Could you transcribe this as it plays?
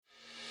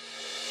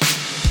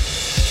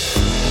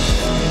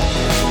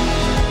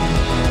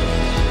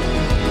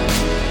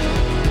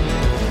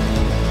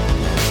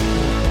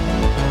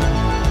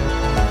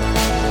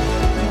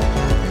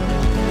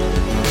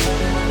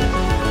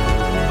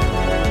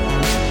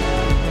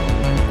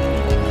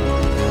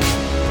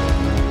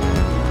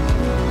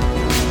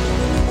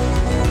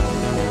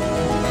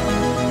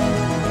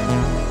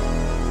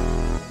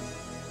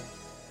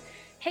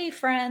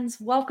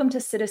friends. Welcome to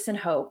Citizen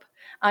Hope.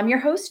 I'm your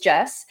host,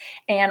 Jess,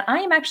 and I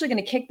am actually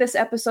going to kick this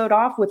episode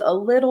off with a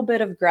little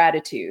bit of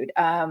gratitude.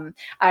 I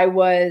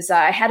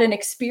had an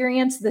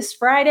experience this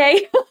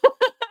Friday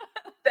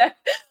that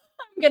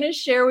I'm going to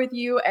share with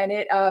you, and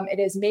it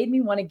has made me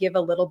want to give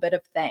a little bit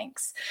of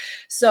thanks.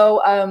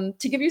 So,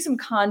 to give you some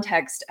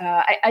context,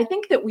 I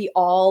think that we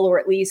all, or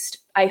at least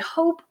I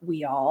hope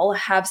we all,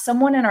 have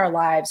someone in our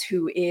lives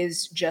who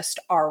is just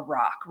our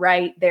rock,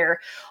 right? They're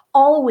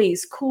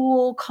always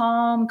cool,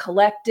 calm,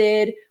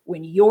 collected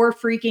when you're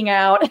freaking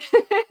out.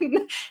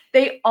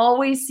 They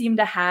always seem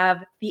to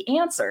have the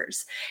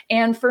answers.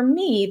 And for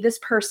me, this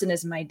person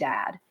is my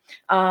dad.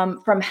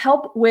 From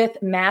help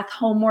with math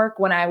homework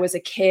when I was a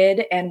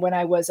kid and when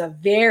I was a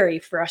very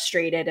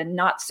frustrated and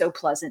not so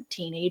pleasant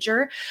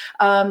teenager,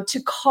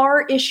 to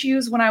car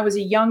issues when I was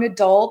a young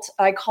adult.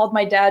 I called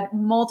my dad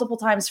multiple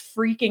times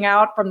freaking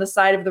out from the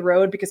side of the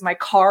road because my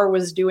car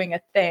was doing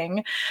a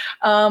thing,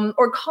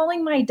 or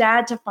calling my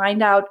dad to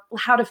find out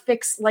how to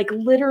fix like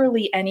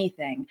literally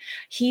anything.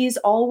 He's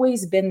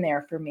always been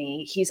there for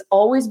me. He's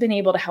always been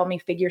able to help me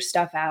figure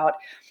stuff out.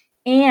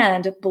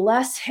 And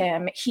bless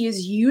him, he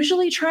is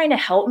usually trying to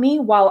help me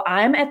while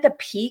I'm at the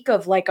peak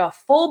of like a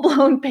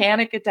full-blown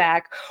panic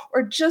attack,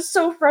 or just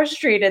so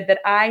frustrated that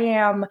I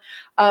am,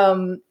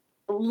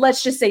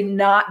 let's just say,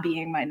 not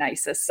being my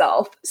nicest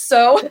self.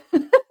 So,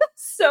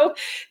 so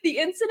the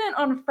incident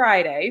on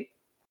Friday,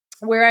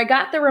 where I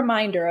got the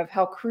reminder of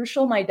how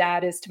crucial my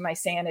dad is to my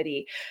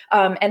sanity,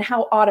 and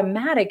how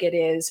automatic it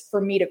is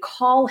for me to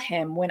call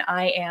him when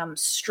I am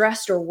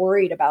stressed or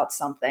worried about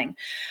something,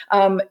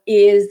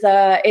 it's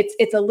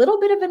a little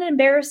bit of an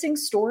embarrassing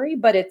story,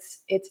 but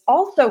it's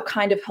also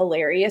kind of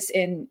hilarious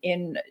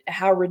in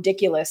how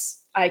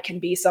ridiculous I can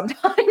be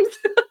sometimes.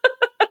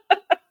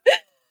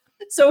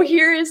 So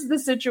here is the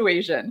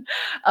situation.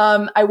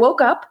 I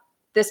woke up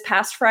this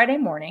past Friday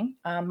morning.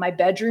 My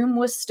bedroom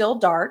was still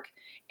dark.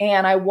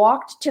 And I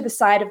walked to the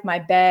side of my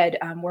bed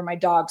where my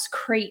dog's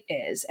crate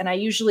is. And I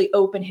usually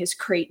open his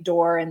crate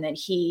door and then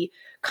he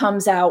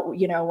comes out,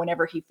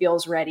 whenever he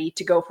feels ready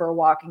to go for a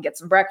walk and get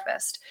some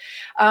breakfast.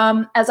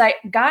 As I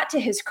got to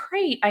his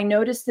crate, I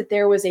noticed that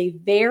there was a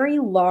very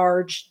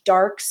large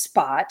dark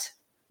spot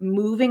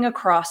moving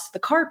across the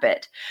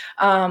carpet.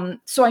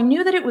 So I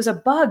knew that it was a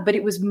bug, but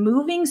it was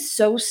moving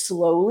so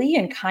slowly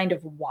and kind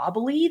of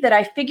wobbly that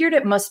I figured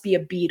it must be a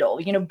beetle.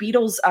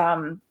 Beetles,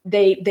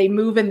 they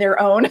move in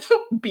their own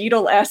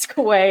beetle-esque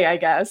way, I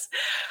guess.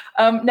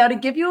 Now, to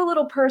give you a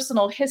little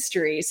personal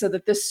history so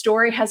that this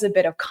story has a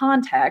bit of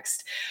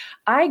context,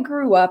 I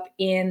grew up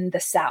in the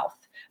South.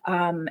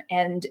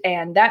 And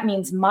that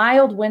means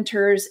mild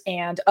winters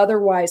and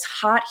otherwise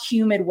hot,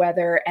 humid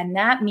weather. And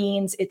that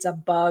means it's a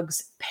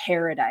bug's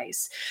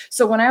paradise.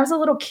 So when I was a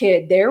little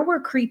kid, there were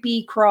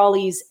creepy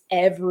crawlies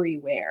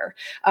everywhere.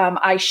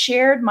 I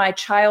shared my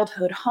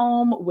childhood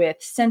home with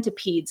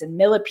centipedes and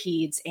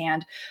millipedes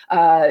and,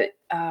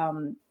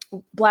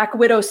 black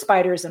widow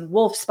spiders and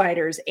wolf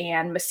spiders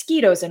and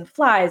mosquitoes and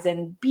flies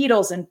and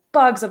beetles and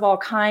bugs of all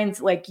kinds.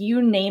 Like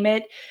you name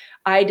it,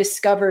 I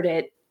discovered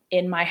it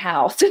in my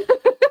house.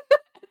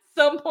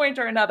 Some point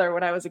or another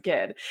when I was a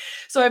kid.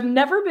 So I've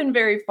never been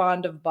very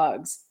fond of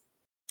bugs.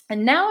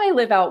 And now I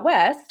live out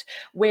west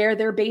where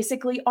there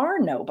basically are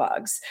no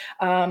bugs.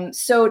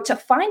 So to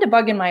find a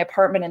bug in my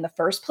apartment in the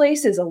first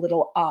place is a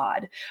little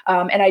odd.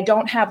 And I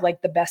don't have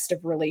like the best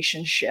of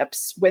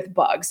relationships with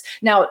bugs.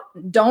 Now,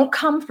 don't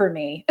come for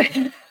me.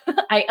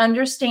 I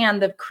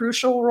understand the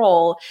crucial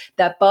role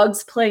that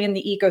bugs play in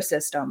the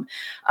ecosystem.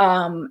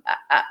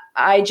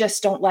 I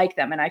just don't like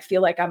them. And I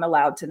feel like I'm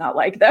allowed to not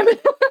like them.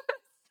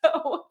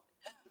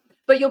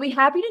 But you'll be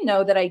happy to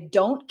know that I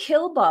don't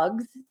kill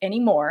bugs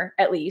anymore,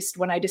 at least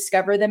when I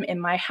discover them in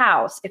my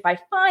house. If I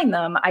find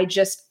them, I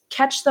just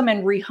catch them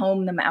and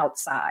rehome them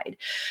outside.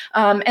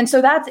 And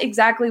so that's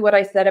exactly what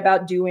I said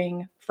about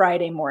doing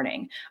Friday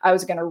morning. I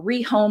was going to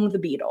rehome the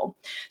beetle.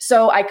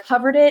 So I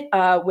covered it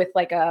with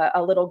like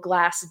a little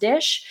glass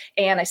dish,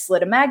 and I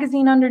slid a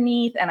magazine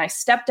underneath, and I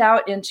stepped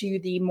out into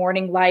the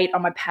morning light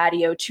on my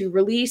patio to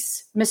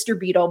release Mr.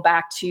 Beetle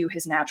back to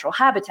his natural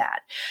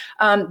habitat.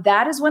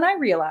 That is when I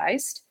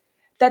realized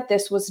that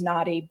this was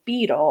not a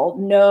beetle.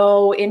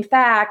 No, in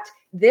fact,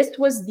 this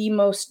was the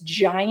most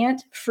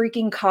giant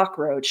freaking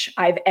cockroach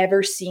I've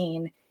ever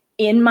seen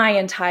in my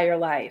entire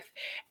life.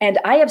 And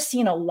I have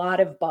seen a lot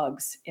of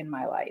bugs in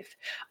my life.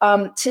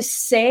 To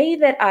say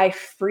that I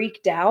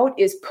freaked out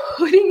is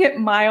putting it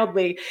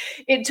mildly.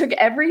 It took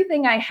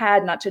everything I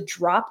had not to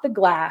drop the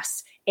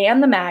glass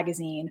and the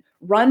magazine,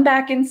 run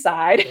back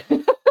inside,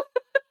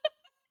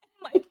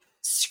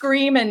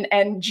 scream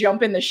and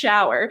jump in the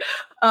shower.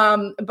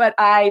 But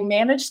I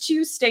managed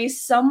to stay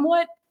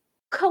somewhat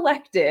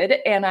collected,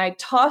 and I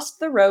tossed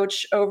the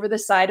roach over the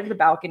side of the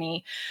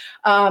balcony.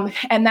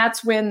 And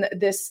that's when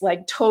this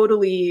like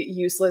totally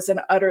useless and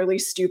utterly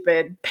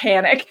stupid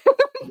panic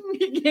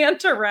began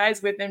to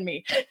rise within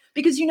me.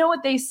 Because you know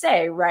what they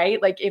say,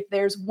 right? Like if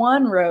there's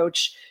one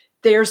roach,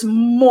 there's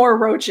more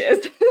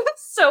roaches.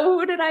 So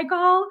who did I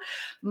call?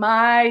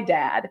 My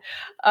dad.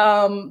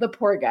 The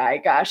poor guy,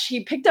 gosh,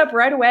 he picked up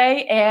right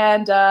away,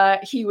 and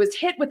he was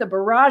hit with a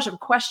barrage of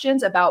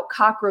questions about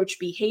cockroach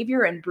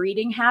behavior and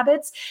breeding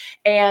habits,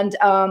 and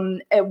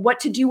what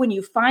to do when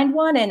you find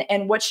one,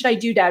 and what should I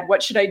do, Dad?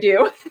 What should I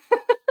do?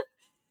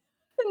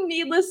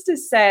 Needless to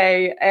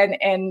say,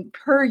 and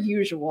per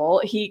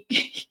usual, he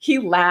he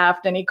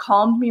laughed and he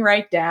calmed me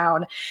right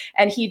down,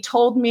 and he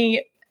told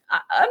me,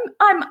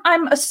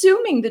 I'm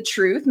assuming the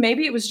truth.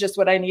 Maybe it was just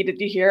what I needed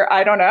to hear.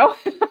 I don't know.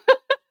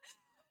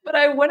 But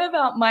I went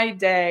about my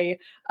day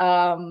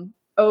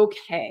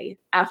okay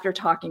after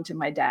talking to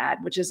my dad,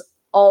 which is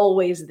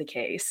always the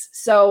case.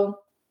 So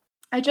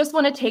I just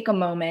want to take a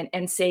moment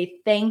and say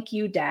thank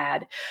you,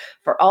 Dad,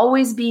 for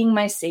always being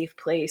my safe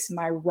place,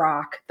 my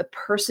rock, the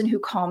person who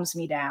calms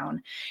me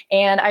down.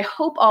 And I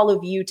hope all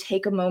of you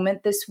take a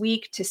moment this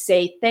week to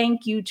say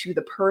thank you to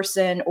the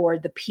person or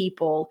the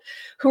people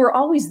who are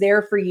always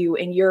there for you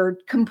in your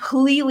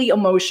completely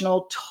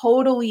emotional,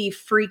 totally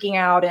freaking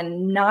out,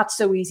 and not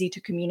so easy to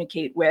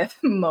communicate with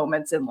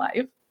moments in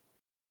life.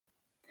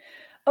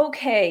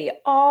 Okay,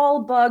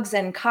 all bugs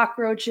and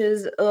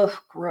cockroaches, ugh,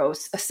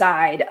 gross,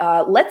 aside,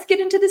 let's get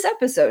into this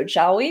episode,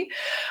 shall we?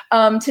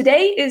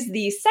 Today is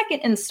the second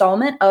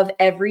installment of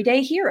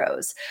Everyday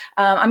Heroes.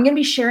 I'm going to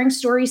be sharing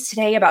stories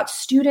today about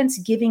students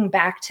giving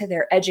back to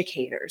their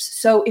educators.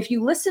 So if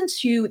you listen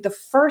to the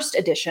first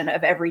edition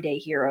of Everyday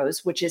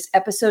Heroes, which is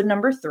episode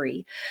number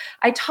 3,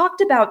 I talked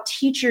about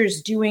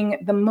teachers doing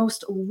the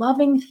most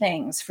loving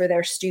things for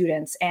their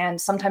students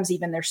and sometimes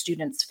even their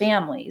students'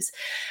 families.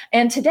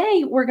 And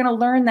today we're going to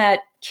learn that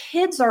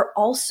kids are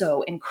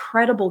also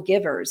incredible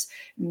givers,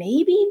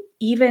 maybe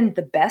even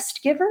the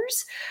best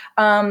givers.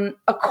 A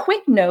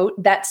quick note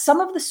that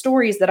some of the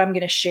stories that I'm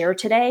going to share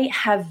today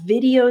have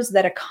videos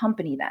that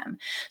accompany them.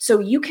 So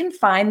you can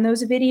find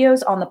those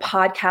videos on the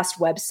podcast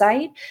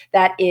website.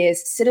 That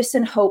is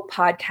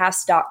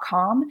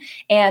citizenhopepodcast.com.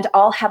 And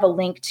I'll have a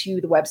link to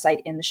the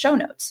website in the show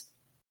notes.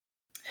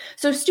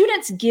 So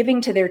students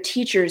giving to their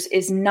teachers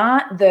is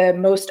not the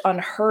most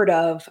unheard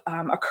of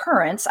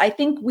occurrence. I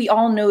think we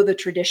all know the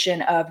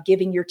tradition of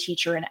giving your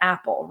teacher an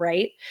apple,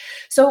 right?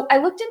 So I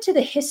looked into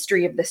the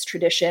history of this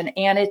tradition,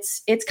 and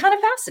it's kind of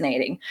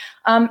fascinating.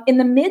 In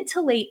the mid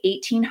to late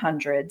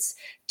 1800s,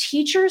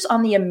 teachers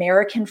on the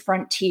American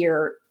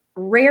frontier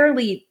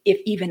rarely,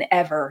 if even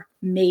ever,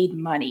 made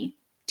money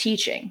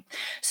teaching.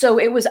 So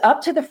it was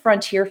up to the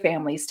frontier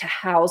families to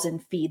house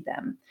and feed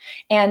them.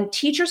 And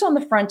teachers on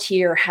the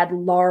frontier had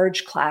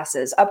large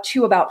classes, up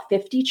to about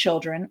 50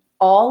 children,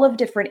 all of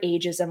different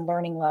ages and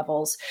learning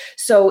levels.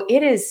 So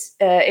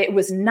it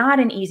was not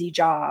an easy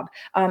job.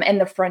 And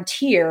the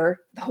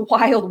frontier, the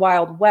wild,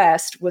 wild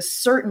west, was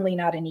certainly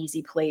not an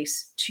easy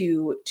place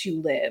to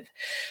live.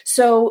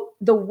 So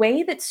the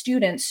way that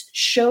students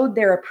showed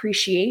their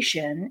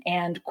appreciation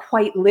and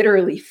quite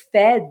literally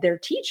fed their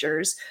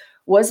teachers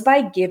was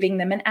by giving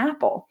them an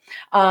apple.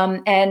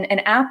 And an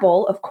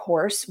apple, of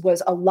course,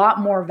 was a lot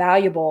more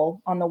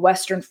valuable on the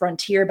Western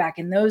frontier back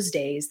in those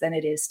days than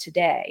it is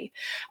today.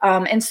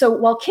 And so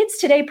while kids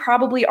today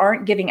probably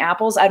aren't giving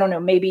apples, I don't know,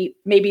 maybe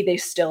they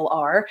still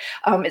are.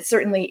 It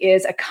certainly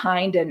is a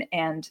kind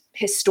and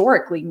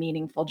historically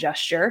meaningful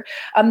gesture.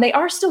 They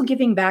are still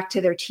giving back to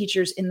their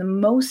teachers in the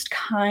most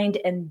kind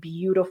and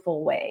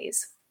beautiful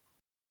ways.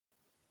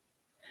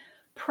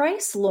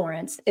 Price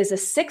Lawrence is a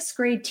 6th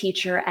grade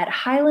teacher at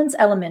Highlands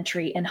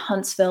Elementary in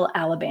Huntsville,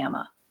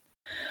 Alabama.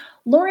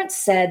 Lawrence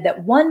said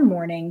that one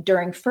morning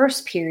during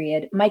first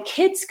period, my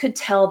kids could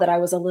tell that I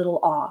was a little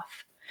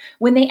off.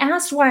 When they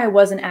asked why I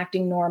wasn't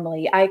acting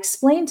normally, I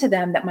explained to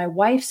them that my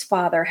wife's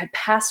father had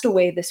passed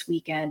away this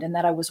weekend and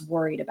that I was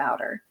worried about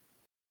her.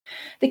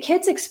 The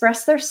kids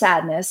expressed their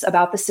sadness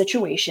about the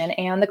situation,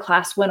 and the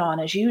class went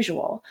on as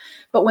usual.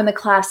 But when the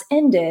class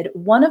ended,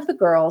 one of the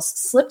girls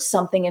slipped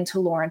something into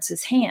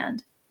Lawrence's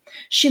hand.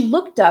 She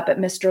looked up at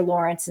Mr.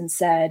 Lawrence and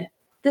said,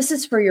 "This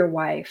is for your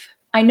wife.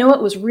 I know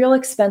it was real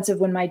expensive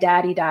when my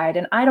daddy died,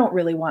 and I don't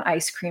really want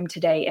ice cream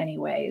today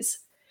anyways."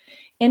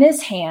 In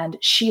his hand,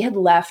 she had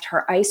left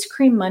her ice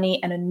cream money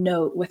and a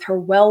note with her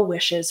well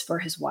wishes for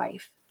his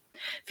wife.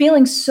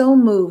 Feeling so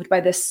moved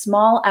by this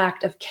small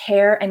act of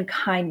care and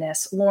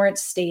kindness,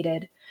 Lawrence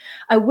stated,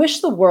 "I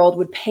wish the world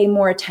would pay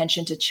more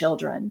attention to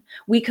children.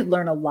 We could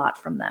learn a lot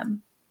from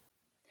them."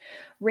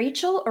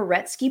 Rachel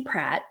Oretsky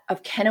Pratt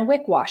of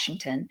Kennewick,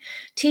 Washington,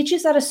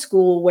 teaches at a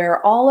school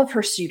where all of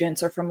her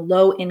students are from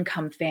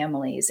low-income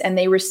families, and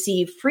they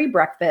receive free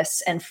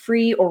breakfasts and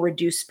free or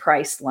reduced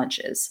price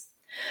lunches.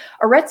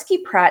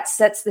 Oretsky Pratt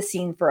sets the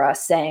scene for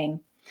us, saying,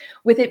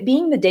 "With it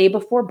being the day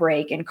before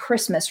break and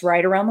Christmas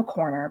right around the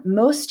corner,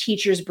 most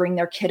teachers bring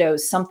their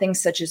kiddos something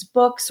such as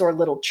books or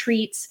little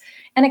treats,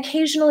 and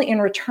occasionally in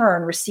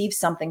return receive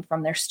something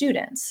from their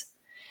students.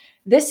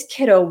 This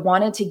kiddo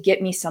wanted to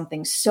get me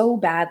something so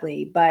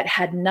badly, but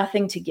had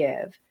nothing to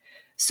give.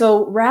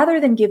 So rather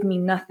than give me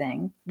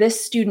nothing,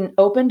 this student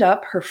opened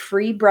up her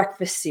free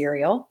breakfast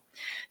cereal,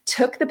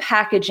 took the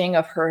packaging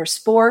of her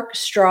spork,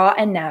 straw,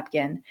 and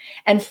napkin,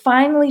 and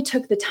finally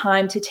took the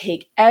time to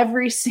take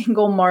every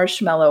single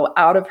marshmallow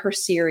out of her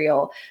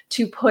cereal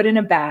to put in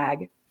a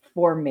bag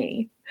for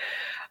me.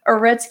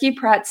 Aretsky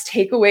Pratt's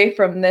takeaway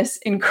from this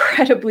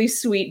incredibly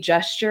sweet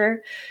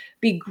gesture: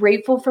 be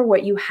grateful for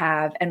what you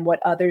have and what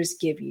others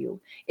give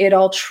you. It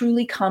all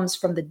truly comes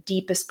from the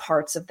deepest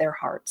parts of their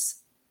hearts.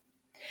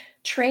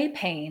 Trey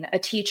Payne, a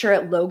teacher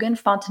at Logan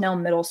Fontanelle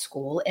Middle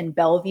School in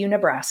Bellevue,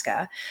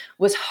 Nebraska,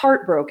 was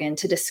heartbroken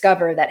to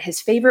discover that his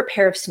favorite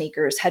pair of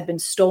sneakers had been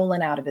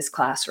stolen out of his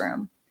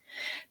classroom.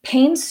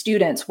 Payne's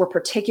students were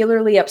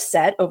particularly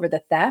upset over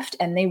the theft,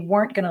 and they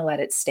weren't going to let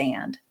it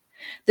stand.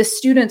 The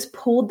students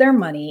pooled their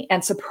money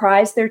and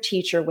surprised their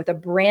teacher with a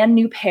brand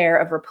new pair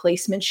of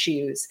replacement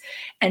shoes,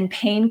 and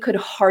Payne could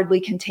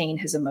hardly contain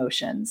his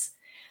emotions.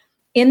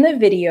 In the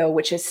video,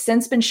 which has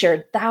since been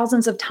shared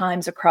thousands of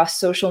times across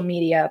social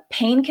media,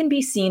 Payne can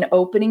be seen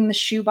opening the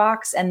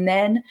shoebox and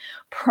then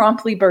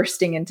promptly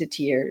bursting into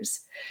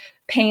tears.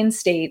 Payne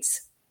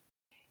states,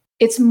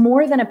 "It's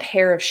more than a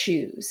pair of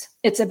shoes.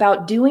 It's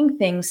about doing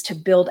things to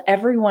build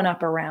everyone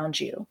up around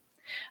you.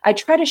 I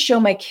try to show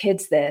my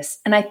kids this,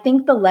 and I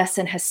think the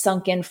lesson has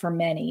sunk in for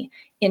many,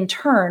 in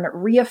turn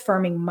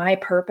reaffirming my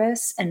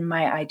purpose and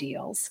my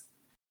ideals."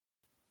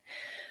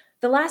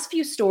 The last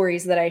few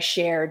stories that I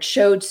shared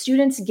showed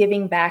students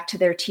giving back to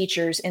their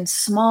teachers in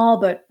small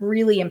but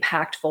really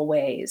impactful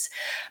ways.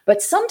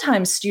 But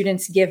sometimes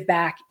students give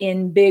back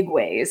in big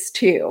ways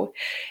too.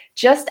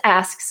 Just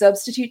ask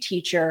substitute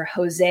teacher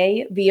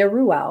Jose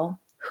Villarruel,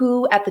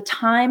 who at the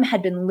time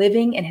had been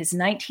living in his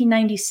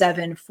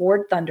 1997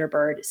 Ford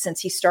Thunderbird since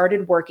he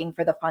started working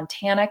for the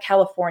Fontana,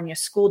 California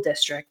School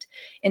District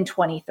in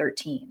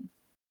 2013.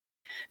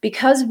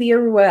 Because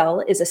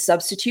Villarruel is a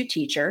substitute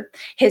teacher,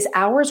 his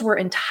hours were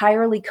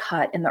entirely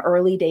cut in the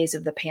early days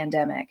of the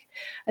pandemic.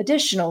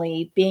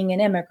 Additionally, being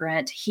an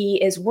immigrant, he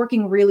is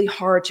working really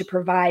hard to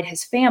provide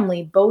his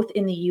family, both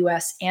in the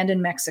US and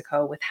in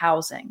Mexico, with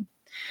housing.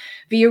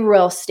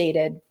 Villarruel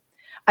stated,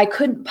 "I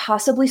couldn't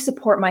possibly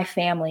support my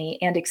family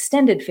and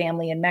extended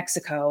family in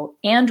Mexico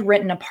and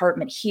rent an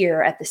apartment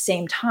here at the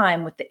same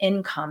time with the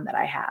income that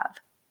I have."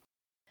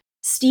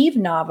 Steve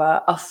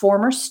Nava, a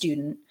former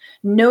student,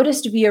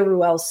 noticed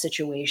Villarruel's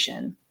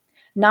situation.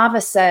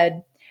 Nava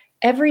said,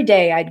 "Every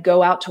day I'd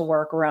go out to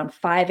work around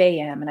 5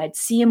 a.m. and I'd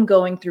see him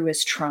going through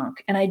his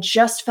trunk, and I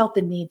just felt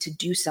the need to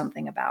do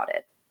something about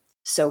it."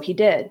 So he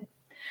did.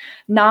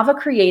 Nava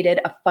created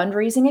a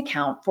fundraising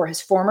account for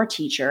his former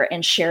teacher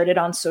and shared it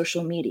on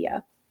social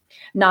media.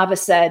 Nava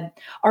said,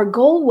 "Our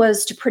goal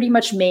was to pretty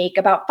much make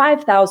about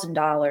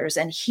 $5,000,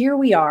 and here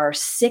we are,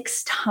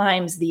 6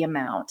 times the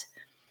amount."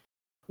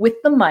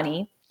 With the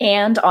money,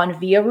 and on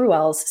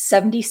Villarruel's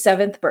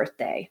 77th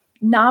birthday,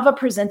 Nava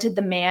presented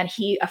the man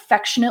he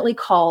affectionately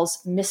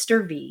calls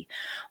Mr. V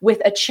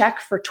with a check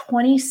for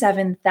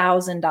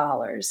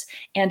 $27,000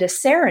 and a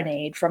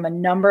serenade from a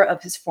number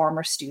of his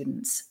former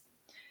students.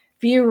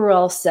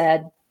 Villarruel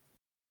said,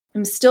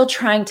 "I'm still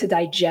trying to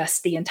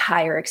digest the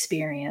entire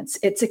experience.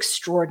 It's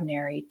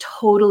extraordinary,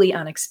 totally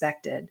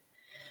unexpected."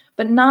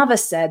 But Nava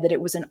said that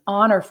it was an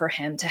honor for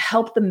him to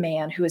help the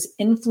man who has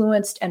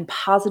influenced and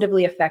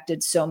positively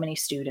affected so many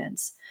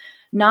students.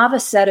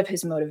 Nava said of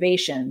his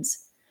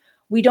motivations,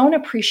 "We don't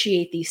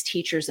appreciate these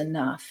teachers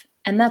enough,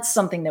 and that's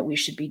something that we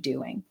should be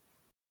doing."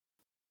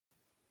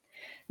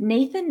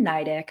 Nathan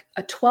Nidick,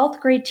 a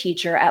 12th grade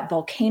teacher at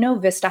Volcano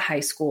Vista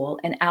High School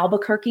in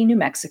Albuquerque, New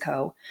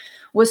Mexico,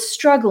 was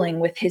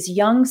struggling with his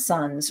young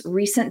son's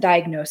recent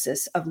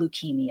diagnosis of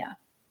leukemia.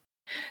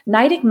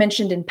 Nidick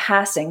mentioned in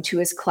passing to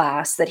his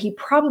class that he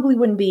probably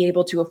wouldn't be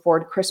able to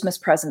afford Christmas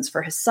presents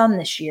for his son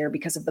this year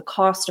because of the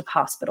cost of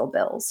hospital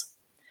bills.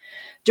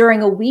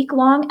 During a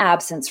week-long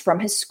absence from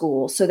his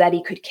school so that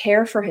he could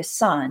care for his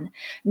son,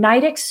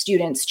 Nidick's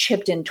students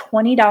chipped in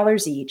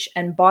 $20 each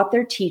and bought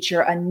their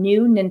teacher a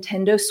new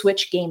Nintendo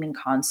Switch gaming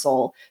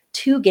console,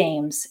 2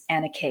 games,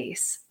 and a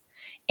case.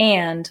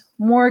 And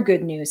more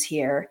good news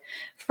here.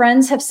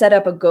 Friends have set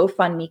up a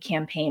GoFundMe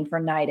campaign for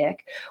Nidick,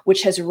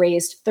 which has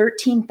raised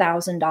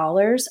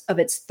 $13,000 of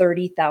its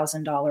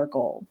 $30,000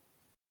 goal.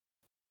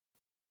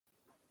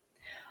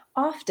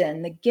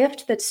 Often, the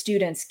gift that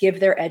students give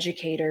their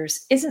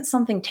educators isn't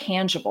something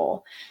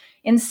tangible.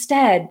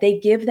 Instead, they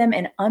give them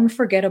an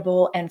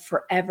unforgettable and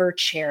forever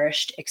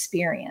cherished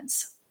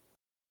experience.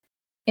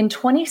 In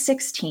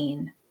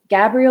 2016,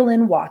 Gabrielle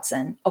Lynn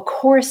Watson, a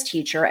chorus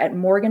teacher at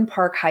Morgan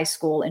Park High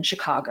School in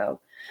Chicago,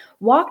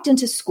 walked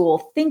into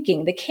school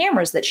thinking the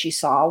cameras that she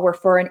saw were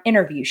for an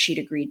interview she'd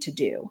agreed to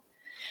do.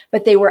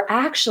 But they were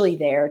actually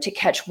there to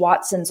catch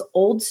Watson's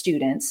old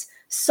students,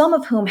 some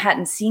of whom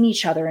hadn't seen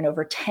each other in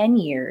over 10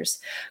 years,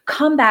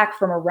 come back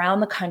from around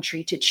the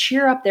country to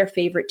cheer up their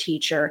favorite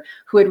teacher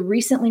who had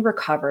recently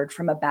recovered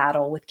from a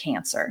battle with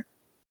cancer.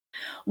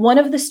 One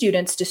of the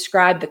students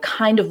described the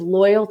kind of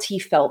loyalty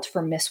felt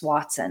for Miss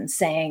Watson,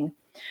 saying,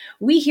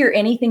 "We hear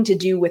anything to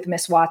do with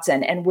Miss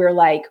Watson and we're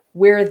like,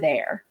 we're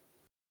there."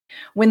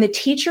 When the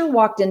teacher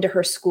walked into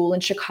her school in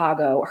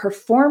Chicago, her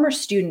former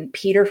student,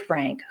 Peter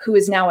Frank, who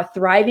is now a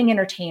thriving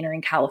entertainer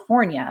in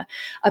California,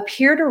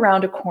 appeared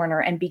around a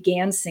corner and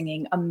began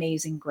singing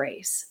Amazing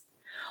Grace.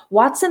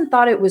 Watson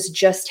thought it was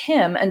just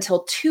him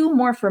until two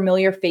more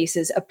familiar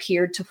faces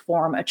appeared to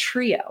form a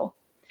trio.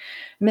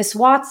 Miss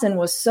Watson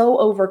was so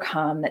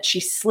overcome that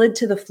she slid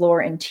to the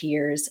floor in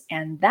tears,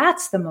 and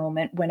that's the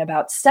moment when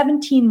about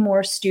 17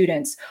 more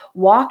students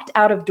walked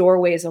out of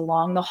doorways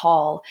along the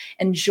hall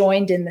and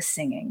joined in the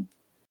singing.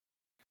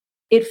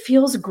 It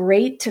feels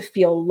great to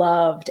feel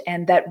loved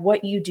and that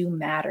what you do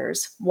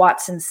matters,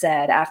 Watson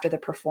said after the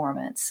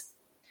performance.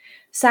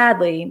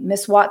 Sadly,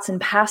 Miss Watson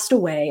passed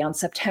away on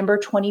September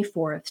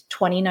 24th,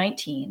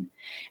 2019,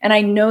 and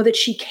I know that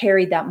she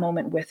carried that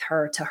moment with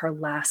her to her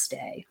last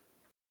day.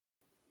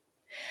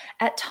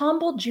 At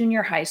Tomball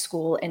Junior High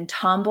School in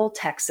Tomball,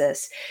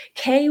 Texas,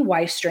 Kay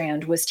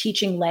Weistrand was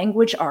teaching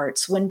language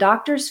arts when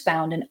doctors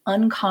found an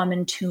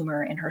uncommon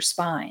tumor in her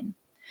spine.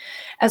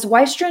 As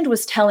Weistrand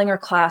was telling her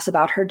class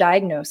about her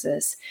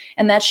diagnosis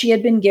and that she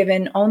had been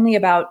given only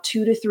about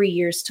 2 to 3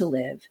 years to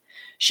live,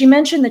 she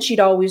mentioned that she'd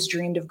always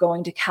dreamed of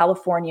going to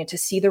California to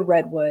see the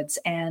redwoods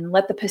and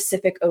let the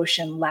Pacific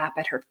Ocean lap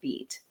at her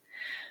feet.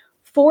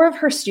 4 of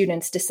her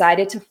students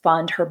decided to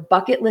fund her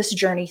bucket list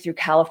journey through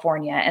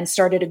California and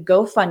started a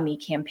GoFundMe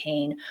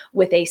campaign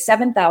with a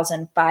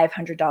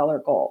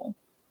 $7,500 goal.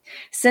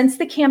 Since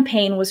the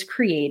campaign was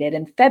created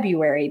in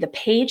February, the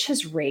page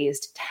has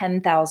raised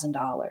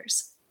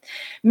 $10,000.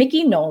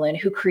 Mickey Nolan,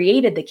 who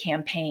created the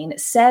campaign,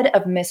 said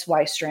of Miss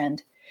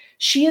Weistrand,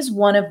 "She is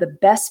one of the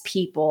best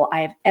people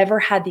I have ever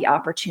had the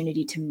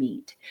opportunity to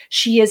meet.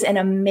 She is an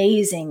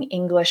amazing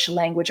English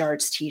language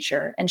arts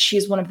teacher, and she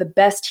is one of the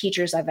best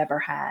teachers I've ever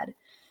had.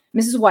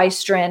 Mrs.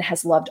 Weistrand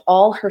has loved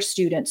all her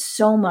students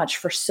so much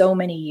for so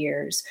many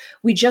years.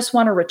 We just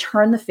want to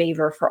return the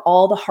favor for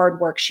all the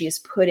hard work she has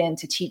put in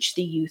to teach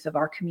the youth of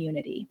our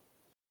community."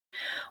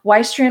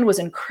 Weistrand was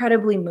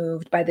incredibly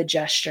moved by the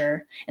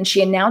gesture, and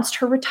she announced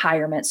her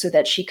retirement so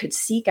that she could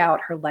seek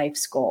out her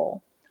life's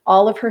goal.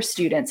 All of her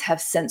students have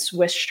since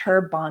wished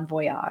her bon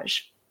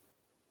voyage.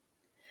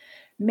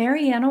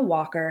 Mariana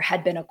Walker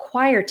had been a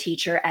choir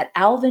teacher at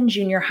Alvin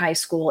Junior High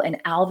School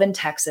in Alvin,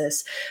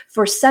 Texas,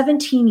 for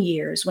 17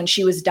 years when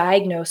she was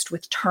diagnosed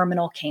with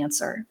terminal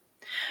cancer.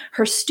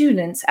 Her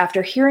students,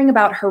 after hearing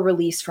about her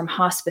release from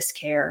hospice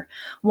care,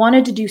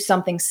 wanted to do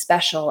something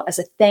special as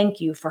a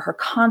thank you for her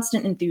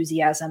constant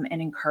enthusiasm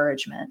and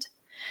encouragement.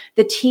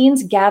 The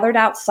teens gathered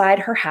outside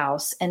her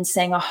house and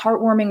sang a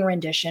heartwarming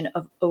rendition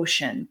of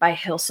Ocean by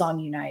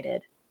Hillsong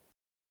United.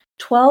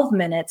 12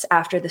 minutes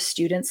after the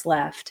students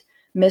left,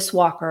 Miss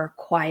Walker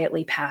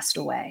quietly passed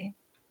away.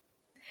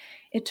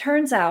 It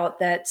turns out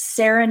that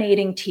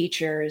serenading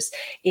teachers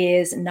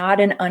is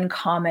not an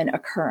uncommon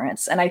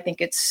occurrence, and I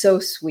think it's so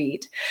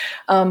sweet.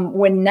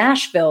 When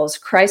Nashville's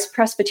Christ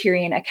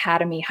Presbyterian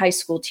Academy high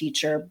school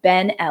teacher,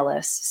 Ben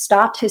Ellis,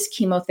 stopped his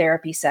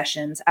chemotherapy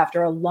sessions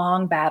after a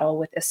long battle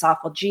with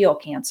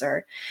esophageal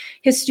cancer,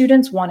 his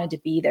students wanted to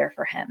be there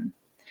for him.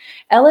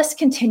 Ellis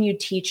continued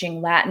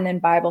teaching Latin and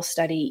Bible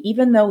study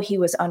even though he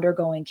was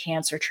undergoing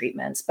cancer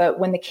treatments, but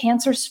when the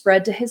cancer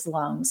spread to his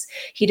lungs,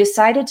 he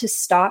decided to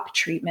stop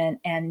treatment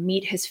and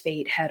meet his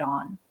fate head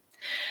on.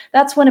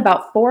 That's when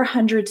about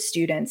 400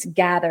 students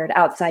gathered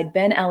outside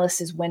Ben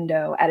Ellis's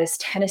window at his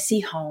Tennessee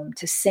home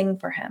to sing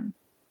for him.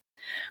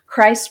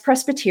 Christ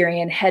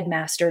Presbyterian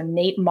headmaster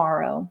Nate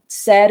Morrow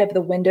said of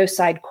the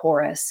Windowside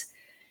Chorus,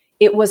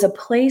 "It was a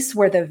place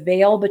where the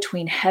veil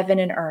between heaven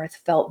and earth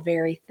felt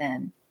very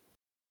thin."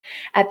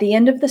 At the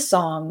end of the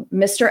song,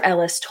 Mr.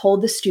 Ellis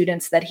told the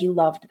students that he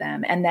loved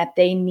them and that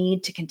they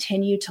need to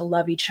continue to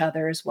love each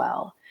other as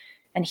well.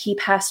 And he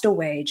passed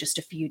away just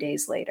a few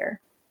days later.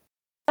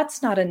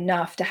 That's not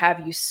enough to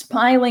have you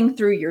smiling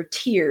through your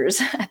tears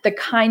at the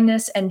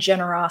kindness and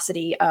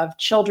generosity of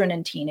children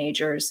and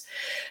teenagers.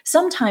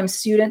 Sometimes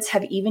students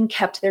have even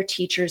kept their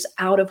teachers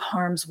out of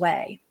harm's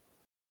way.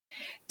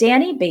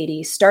 Danny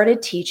Beatty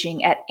started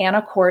teaching at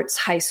Anacortes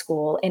High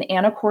School in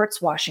Anacortes,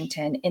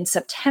 Washington in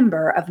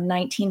September of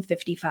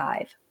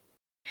 1955.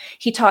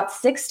 He taught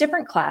 6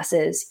 different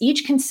classes,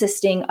 each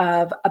consisting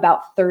of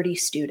about 30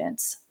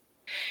 students.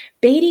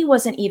 Beatty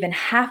wasn't even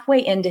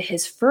halfway into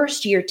his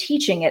first year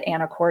teaching at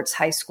Anacortes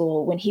High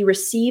School when he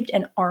received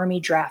an Army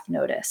draft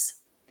notice.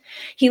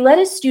 He let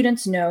his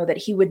students know that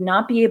he would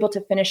not be able to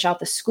finish out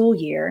the school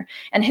year,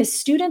 and his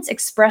students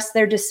expressed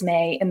their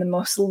dismay in the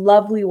most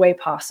lovely way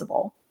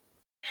possible.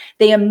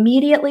 They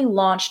immediately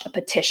launched a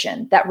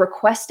petition that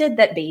requested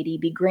that Beatty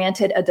be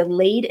granted a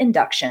delayed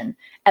induction,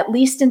 at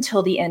least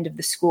until the end of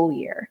the school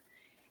year.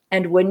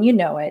 And wouldn't you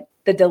know it,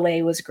 the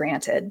delay was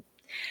granted.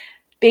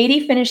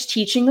 Beatty finished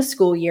teaching the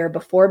school year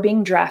before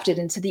being drafted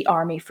into the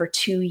Army for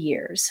 2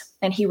 years,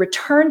 and he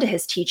returned to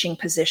his teaching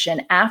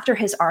position after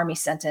his Army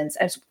sentence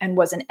and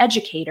was an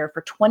educator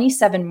for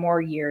 27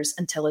 more years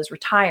until his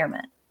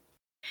retirement.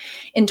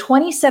 In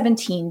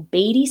 2017,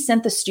 Beatty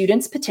sent the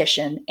students'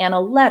 petition and a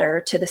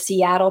letter to the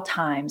Seattle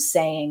Times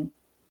saying,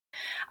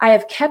 "I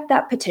have kept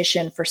that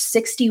petition for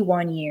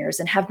 61 years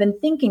and have been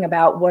thinking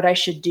about what I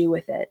should do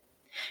with it.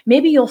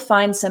 Maybe you'll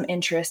find some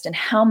interest in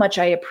how much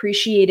I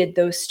appreciated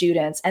those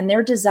students and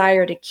their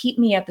desire to keep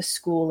me at the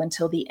school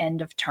until the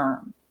end of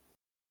term.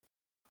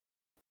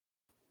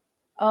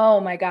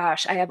 Oh my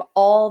gosh, I have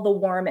all the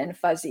warm and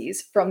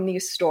fuzzies from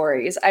these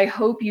stories. I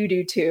hope you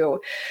do too.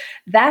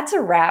 That's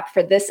a wrap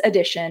for this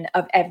edition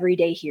of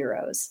Everyday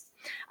Heroes.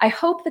 I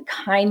hope the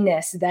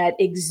kindness that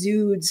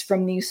exudes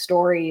from these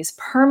stories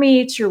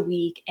permeates your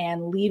week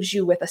and leaves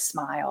you with a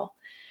smile.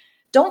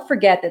 Don't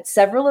forget that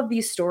several of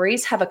these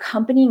stories have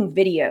accompanying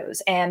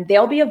videos, and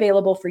they'll be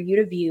available for you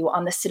to view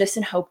on the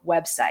Citizen Hope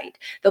website.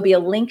 There'll be a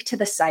link to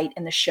the site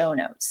in the show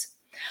notes.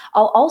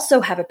 I'll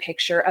also have a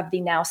picture of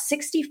the now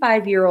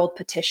 65-year-old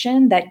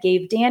petition that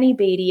gave Danny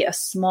Beatty a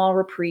small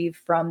reprieve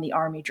from the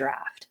Army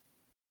draft.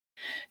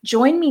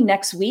 Join me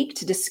next week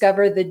to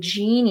discover the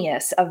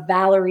genius of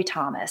Valerie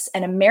Thomas,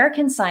 an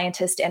American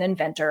scientist and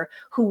inventor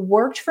who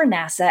worked for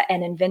NASA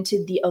and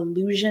invented the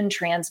Illusion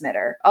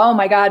transmitter. Oh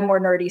my God, more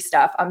nerdy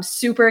stuff. I'm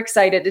super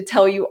excited to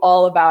tell you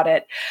all about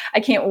it. I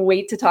can't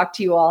wait to talk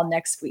to you all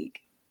next week.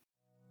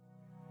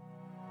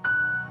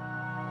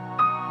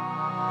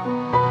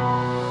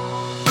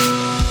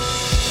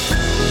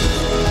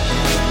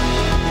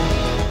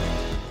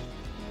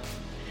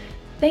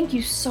 Thank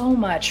you so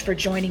much for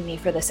joining me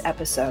for this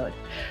episode.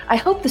 I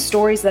hope the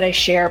stories that I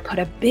share put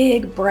a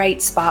big, bright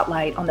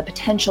spotlight on the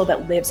potential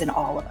that lives in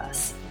all of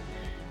us.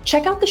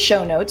 Check out the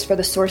show notes for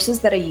the sources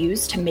that I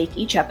use to make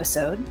each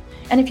episode.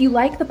 And if you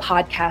like the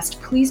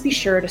podcast, please be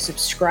sure to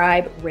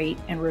subscribe, rate,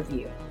 and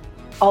review.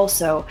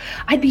 Also,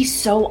 I'd be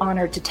so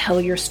honored to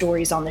tell your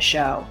stories on the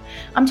show.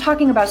 I'm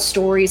talking about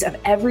stories of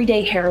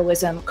everyday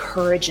heroism,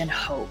 courage, and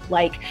hope.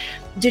 Like,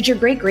 did your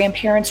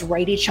great-grandparents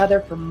write each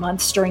other for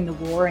months during the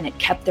war and it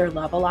kept their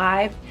love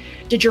alive?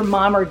 Did your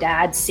mom or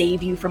dad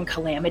save you from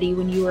calamity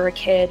when you were a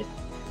kid?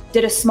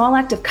 Did a small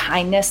act of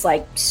kindness,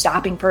 like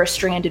stopping for a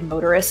stranded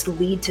motorist,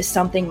 lead to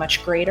something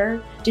much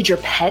greater? Did your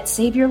pet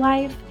save your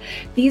life?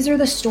 These are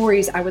the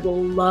stories I would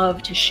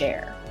love to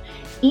share.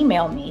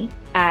 Email me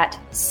at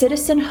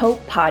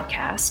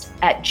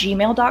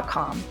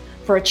citizenhopepodcast@gmail.com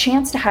for a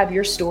chance to have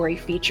your story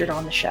featured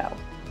on the show.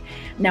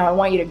 Now I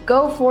want you to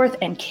go forth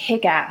and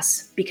kick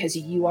ass because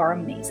you are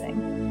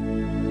amazing.